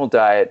a normal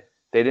diet.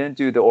 They didn't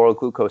do the oral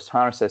glucose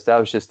tolerance test. That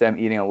was just them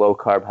eating a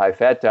low-carb,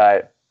 high-fat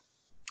diet.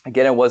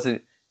 Again, it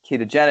wasn't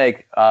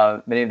ketogenic.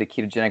 Many of the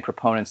ketogenic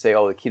proponents say,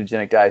 oh, the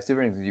ketogenic diet is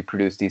different because you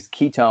produce these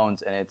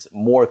ketones and it's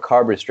more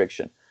carb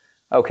restriction.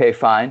 Okay,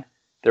 fine.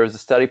 There was a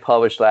study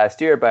published last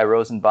year by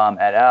Rosenbaum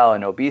et al.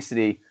 In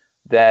obesity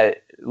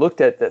that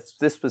looked at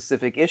this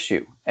specific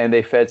issue. And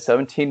they fed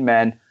 17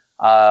 men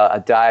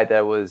a diet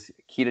that was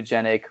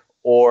ketogenic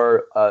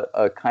or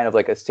a kind of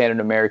like a standard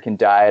American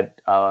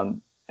diet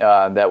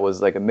that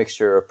was like a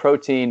mixture of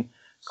protein,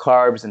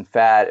 carbs, and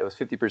fat. It was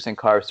 50%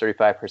 carbs,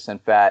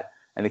 35% fat.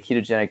 And the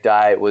ketogenic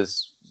diet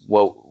was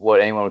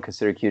what anyone would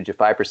consider ketogenic: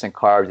 5%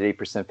 carbs,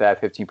 8%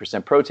 fat,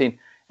 15% protein.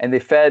 And they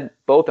fed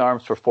both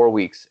arms for 4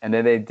 weeks. And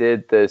then they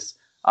did this.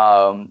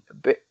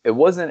 It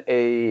wasn't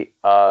a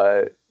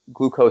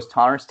glucose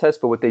tolerance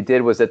test, but what they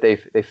did was that they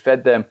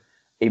fed them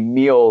a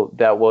meal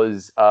that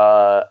was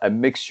a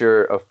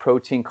mixture of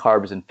protein,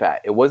 carbs, and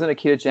fat. It wasn't a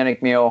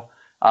ketogenic meal.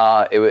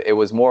 It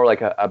was more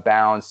like a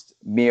balanced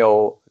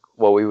meal,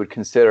 what we would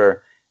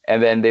consider.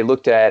 And then they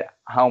looked at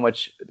how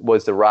much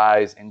was the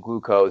rise in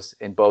glucose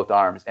in both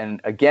arms. And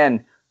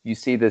again, you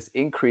see this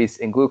increase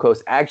in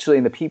glucose actually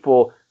in the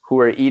people who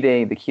are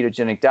eating the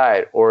ketogenic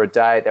diet or a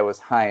diet that was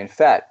high in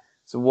fat.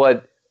 So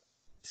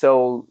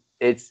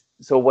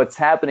what's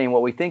happening,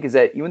 what we think is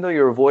that even though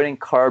you're avoiding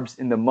carbs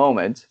in the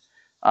moment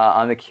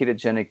on the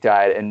ketogenic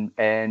diet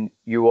and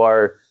you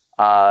are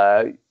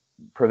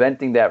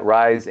preventing that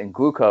rise in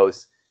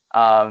glucose,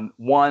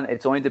 one,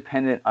 it's only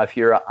dependent if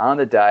you're on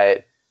the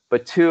diet,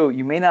 but two,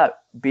 you may not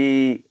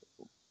be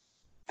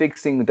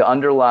fixing the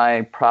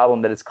underlying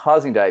problem that is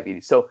causing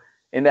diabetes. So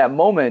in that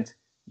moment,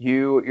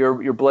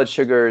 your blood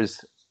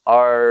sugars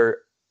are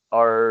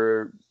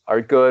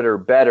good or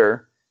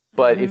better.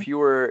 But if you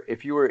were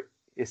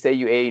say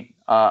you ate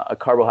a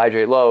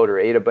carbohydrate load or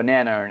ate a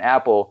banana or an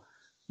apple,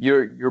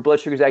 your blood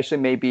sugars actually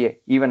may be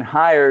even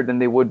higher than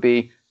they would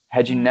be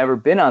had you never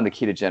been on the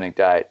ketogenic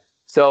diet.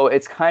 So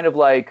it's kind of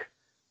like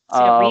it's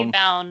like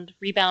a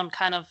rebound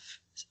kind of.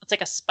 It's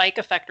like a spike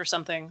effect or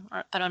something.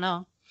 I don't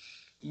know.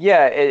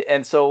 Yeah,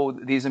 and so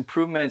these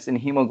improvements in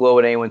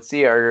hemoglobin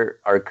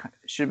A1C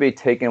should be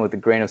taken with a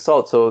grain of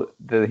salt. So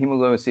the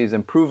hemoglobin A1C is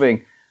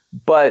improving,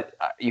 but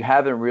you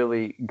haven't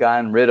really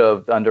gotten rid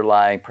of the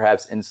underlying,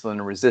 perhaps,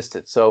 insulin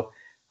resistance. So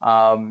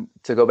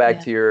to go back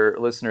to your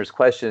listener's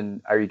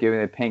question, are you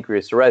giving the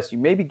pancreas a rest? You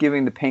may be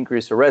giving the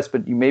pancreas a rest,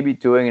 but you may be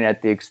doing it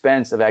at the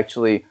expense of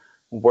actually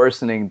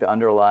worsening the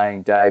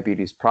underlying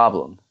diabetes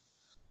problem.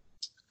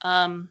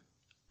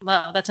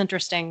 Wow, that's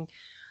interesting.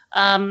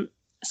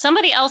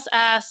 Somebody else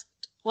asked,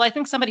 well, I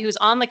think somebody who's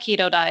on the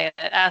keto diet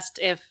asked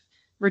if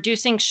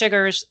reducing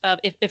sugars,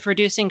 if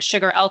reducing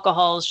sugar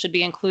alcohols should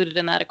be included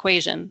in that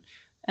equation.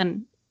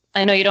 And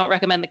I know you don't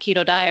recommend the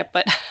keto diet,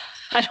 but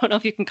I don't know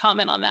if you can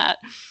comment on that.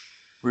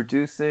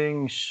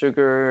 Reducing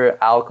sugar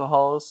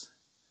alcohols?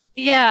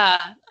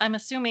 Yeah, I'm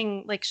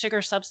assuming like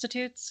sugar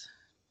substitutes.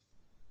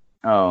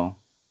 Oh.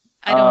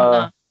 I don't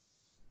know.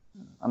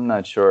 I'm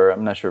not sure.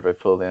 I'm not sure if I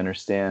fully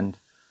understand.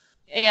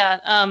 Yeah.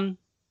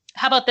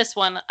 How about this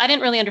one? I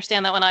didn't really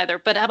understand that one either,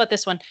 but how about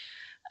this one?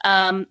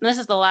 This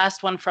is the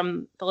last one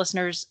from the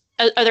listeners.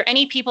 Are there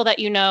any people that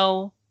you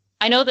know?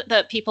 I know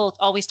that people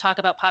always talk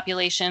about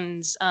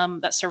populations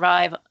that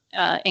survive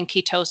in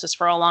ketosis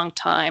for a long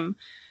time.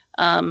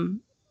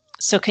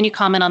 So can you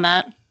comment on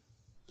that?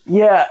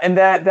 Yeah, and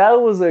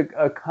that was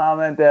a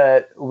comment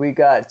that we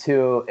got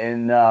to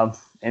in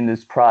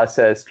this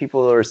process.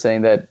 People are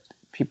saying that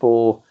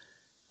people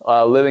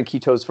live in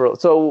ketosis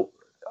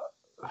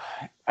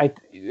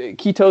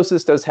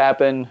ketosis does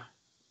happen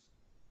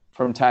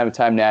from time to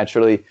time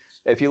naturally.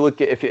 If you look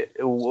at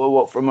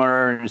from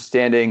our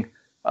understanding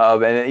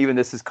of, and even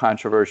this is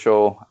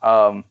controversial,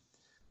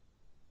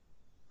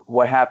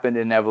 what happened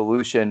in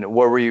evolution?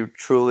 Were we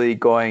truly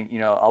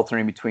going,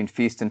 alternating between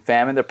feast and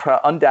famine?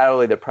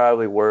 Undoubtedly, there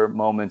probably were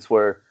moments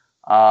where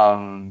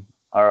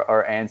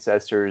our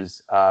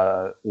ancestors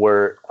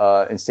were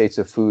in states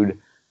of food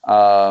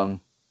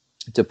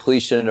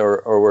depletion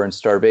or were in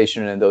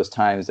starvation, and in those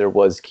times there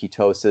was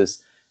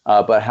ketosis.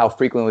 But how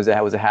frequently was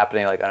it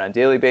happening, like on a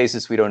daily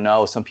basis? We don't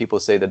know. Some people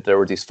say that there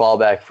were these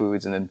fallback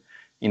foods, and then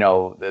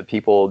the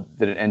people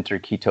didn't enter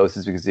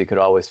ketosis because they could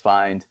always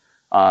find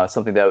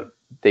something that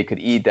they could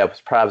eat that was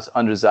perhaps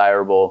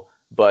undesirable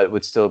but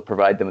would still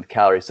provide them with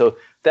calories. So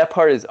that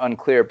part is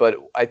unclear. But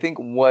I think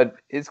what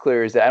is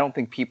clear is that I don't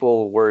think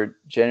people were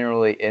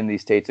generally in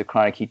these states of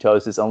chronic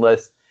ketosis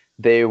unless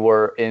they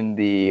were in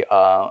the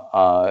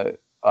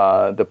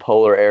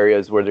polar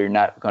areas where they're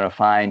not going to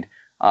find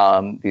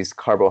these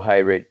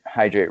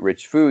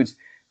carbohydrate-rich foods.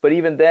 But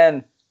even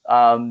then,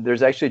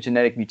 there's actually a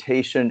genetic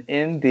mutation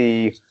in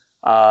the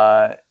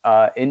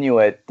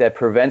Inuit that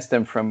prevents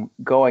them from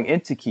going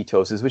into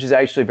ketosis, which is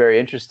actually very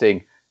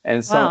interesting.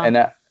 And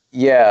I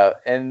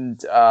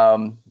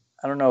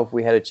don't know if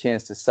we had a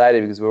chance to cite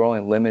it because we were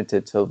only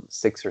limited to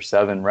 6 or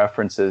 7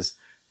 references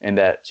in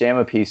that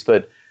JAMA piece.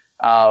 But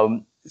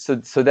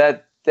so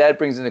that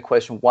brings into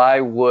question, why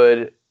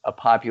would a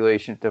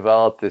population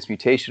develop this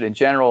mutation? In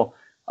general,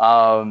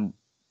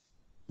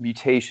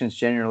 mutations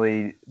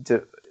generally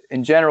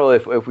in general,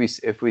 if we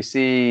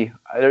see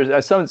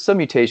there's some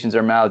mutations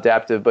are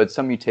maladaptive, but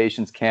some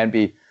mutations can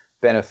be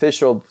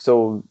beneficial.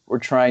 So we're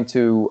trying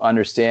to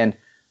understand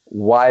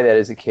why that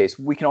is the case.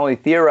 We can only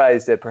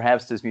theorize that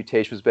perhaps this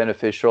mutation was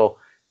beneficial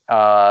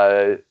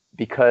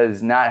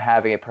because not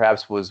having it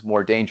perhaps was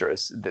more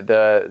dangerous.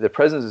 The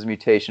presence of this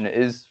mutation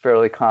is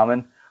fairly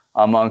common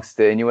amongst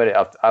the Inuit.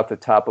 Off the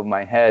top of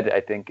my head,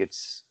 I think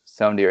it's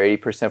 70 or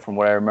 80% from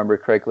what I remember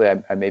correctly.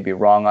 I may be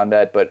wrong on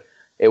that, but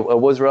it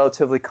was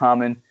relatively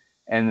common.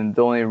 And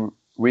the only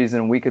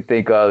reason we could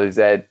think of is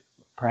that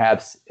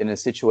perhaps in a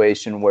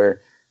situation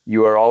where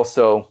you are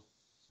also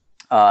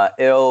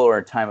ill or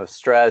in time of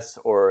stress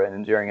or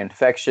during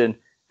infection,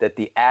 that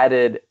the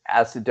added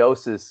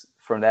acidosis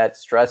from that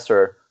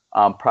stressor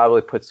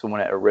probably puts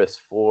someone at a risk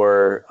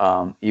for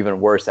even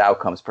worse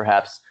outcomes,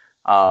 perhaps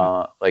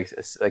like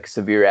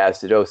severe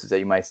acidosis that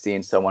you might see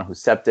in someone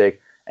who's septic,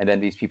 and then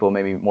these people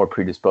may be more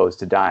predisposed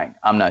to dying.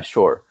 I'm not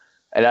sure.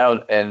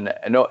 And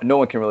no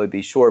one can really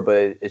be sure,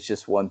 but it's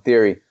just one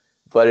theory.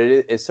 But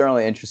it's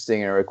certainly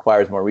interesting and it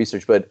requires more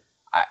research. But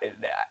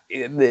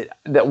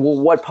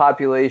what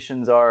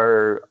populations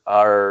are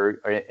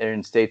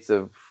in states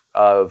of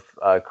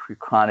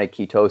chronic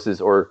ketosis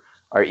or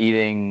are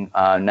eating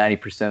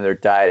 90% of their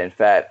diet in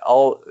fat?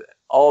 All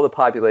the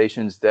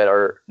populations that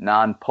are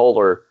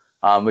non-polar,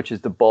 which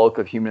is the bulk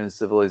of human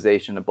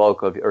civilization, the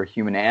bulk of our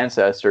human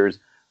ancestors,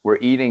 were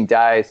eating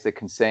diets that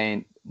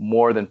contain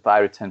more than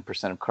 5 to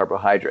 10% of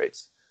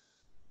carbohydrates.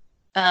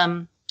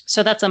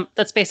 So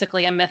that's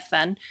basically a myth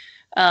then,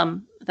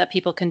 that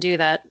people can do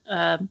that.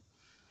 I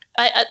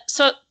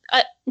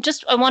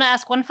want to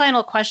ask one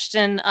final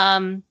question,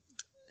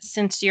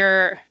 since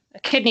you're a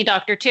kidney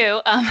doctor too.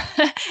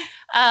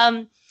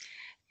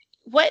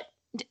 What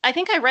I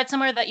think I read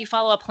somewhere that you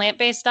follow a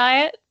plant-based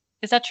diet.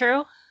 Is that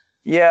true?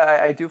 Yeah,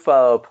 I do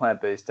follow a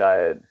plant-based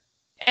diet.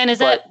 And is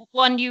that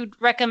one you'd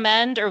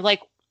recommend, or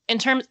like in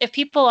terms, if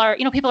people are,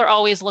 people are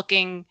always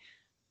looking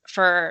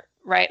for,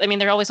 right? I mean,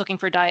 they're always looking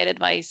for diet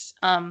advice.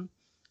 And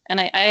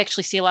I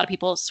actually see a lot of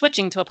people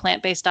switching to a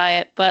plant-based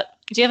diet, but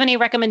do you have any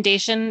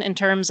recommendation in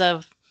terms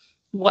of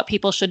what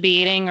people should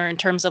be eating, or in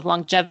terms of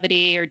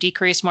longevity or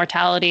decreased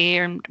mortality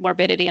or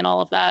morbidity and all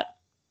of that?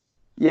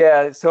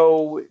 Yeah,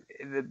 so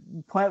the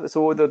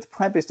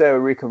plant-based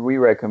diet we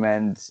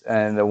recommend,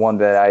 and the one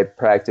that I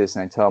practice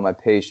and I tell my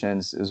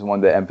patients, is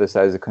one that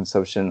emphasizes the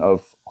consumption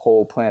of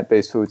whole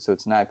plant-based foods. So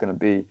it's not going to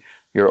be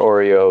your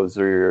Oreos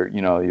or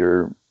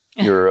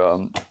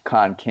your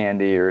cotton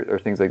candy or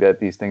things like that.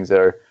 These things that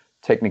are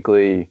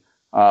technically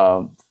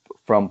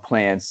from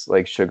plants,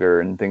 like sugar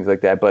and things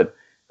like that. But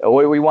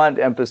we want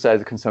to emphasize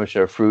the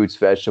consumption of fruits,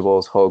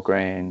 vegetables, whole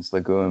grains,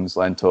 legumes,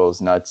 lentils,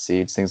 nuts,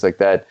 seeds, things like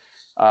that.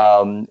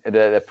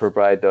 That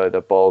provide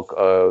the bulk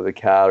of the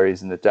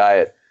calories in the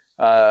diet,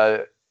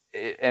 and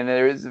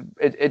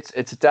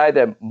it's a diet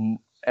that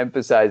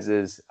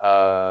emphasizes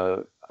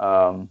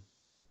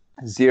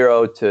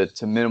zero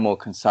to minimal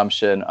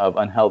consumption of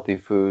unhealthy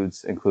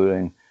foods,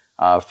 including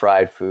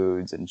fried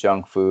foods and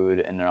junk food,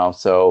 and then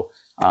also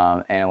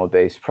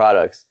animal-based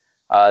products.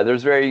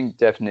 There's varying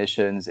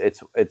definitions.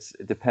 It's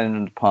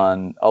dependent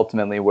upon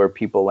ultimately where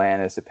people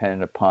land. It's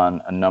dependent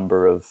upon a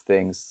number of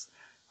things.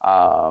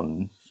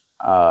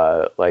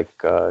 Like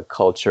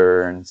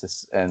culture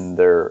and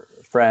their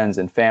friends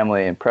and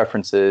family and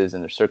preferences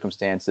and their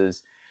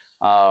circumstances.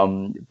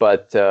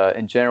 But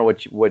in general,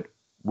 what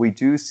we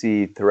do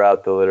see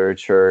throughout the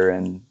literature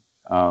and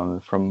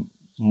from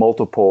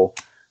multiple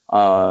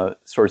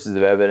sources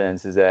of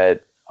evidence is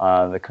that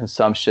the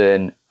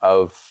consumption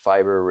of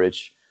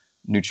fiber-rich,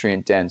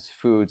 nutrient-dense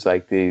foods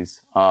like these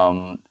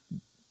are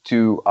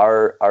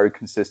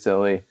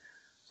consistently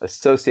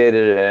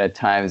associated and at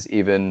times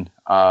even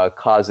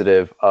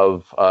causative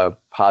of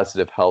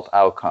positive health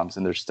outcomes.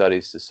 And there's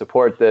studies to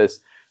support this,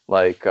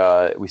 like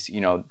we see,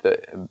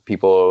 the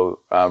people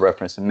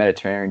reference the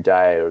Mediterranean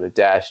diet or the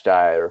DASH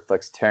diet or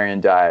flexitarian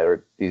diet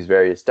or these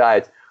various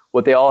diets.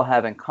 What they all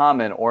have in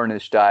common,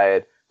 Ornish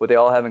diet, what they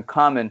all have in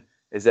common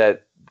is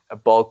that the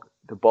bulk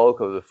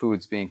of the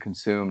foods being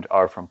consumed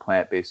are from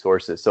plant-based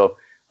sources. So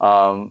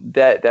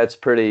that's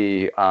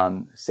pretty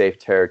safe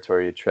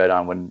territory to tread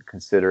on when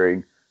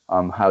considering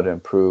how to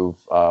improve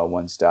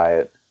one's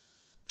diet.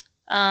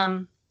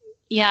 I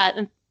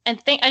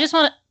just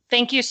want to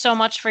thank you so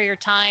much for your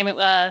time. It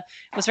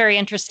was very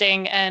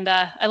interesting, and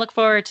I look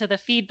forward to the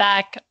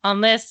feedback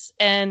on this.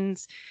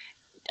 And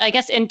I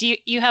guess, do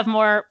you have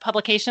more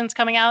publications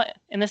coming out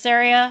in this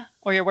area,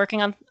 or you're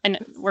working on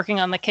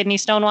the kidney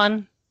stone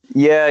one?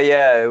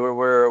 Yeah.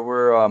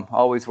 We're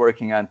always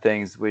working on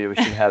things. We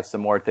should have some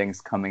more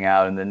things coming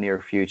out in the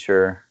near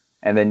future,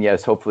 and then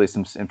yes, hopefully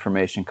some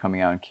information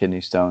coming out on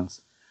kidney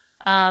stones.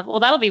 Well,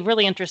 that'll be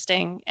really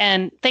interesting.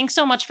 And thanks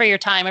so much for your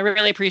time. I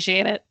really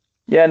appreciate it.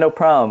 Yeah, no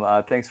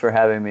problem. Thanks for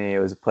having me. It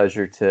was a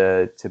pleasure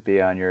to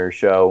be on your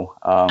show.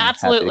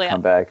 Absolutely. Happy to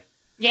come back.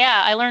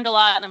 Yeah, I learned a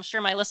lot, and I'm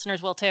sure my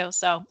listeners will too.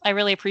 So I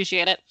really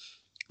appreciate it.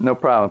 No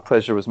problem.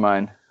 Pleasure was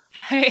mine.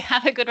 All right,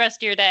 have a good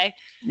rest of your day.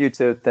 You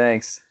too.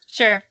 Thanks.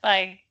 Sure.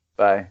 Bye.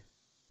 Bye.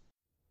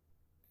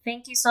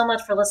 Thank you so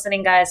much for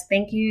listening, guys.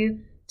 Thank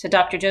you to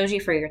Dr.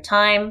 Joshi for your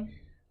time.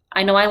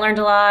 I know I learned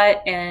a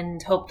lot,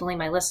 and hopefully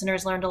my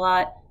listeners learned a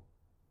lot.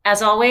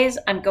 As always,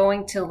 I'm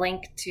going to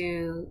link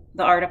to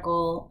the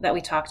article that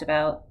we talked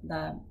about,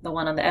 the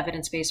one on the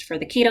evidence base for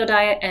the keto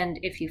diet. And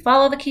if you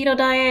follow the keto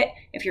diet,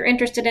 if you're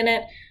interested in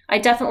it, I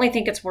definitely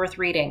think it's worth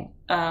reading.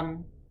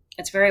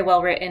 It's very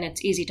well written.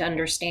 It's easy to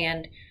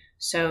understand.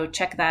 So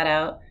check that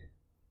out.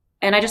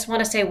 And I just want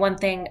to say one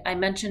thing. I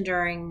mentioned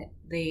during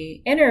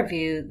the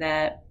interview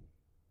that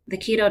the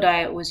keto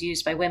diet was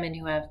used by women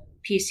who have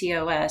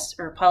PCOS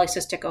or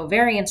polycystic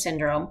ovarian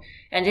syndrome.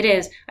 And it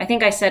is, I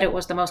think I said it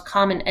was the most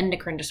common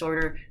endocrine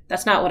disorder.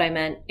 That's not what I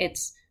meant.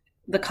 It's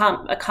a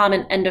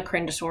common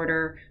endocrine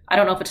disorder. I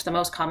don't know if it's the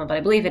most common, but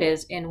I believe it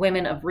is in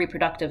women of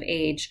reproductive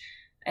age.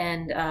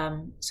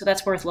 And so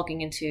that's worth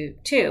looking into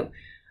too.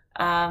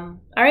 All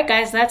right,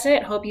 guys, that's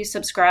it. Hope you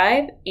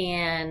subscribe.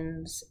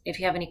 And if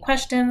you have any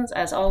questions,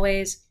 as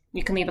always,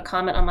 you can leave a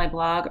comment on my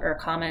blog or a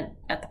comment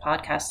at the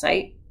podcast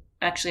site.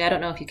 Actually, I don't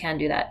know if you can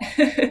do that,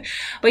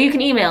 but you can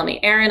email me,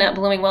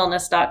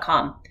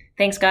 Erin@bloomingwellness.com.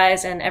 Thanks,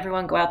 guys, and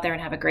everyone go out there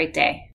and have a great day.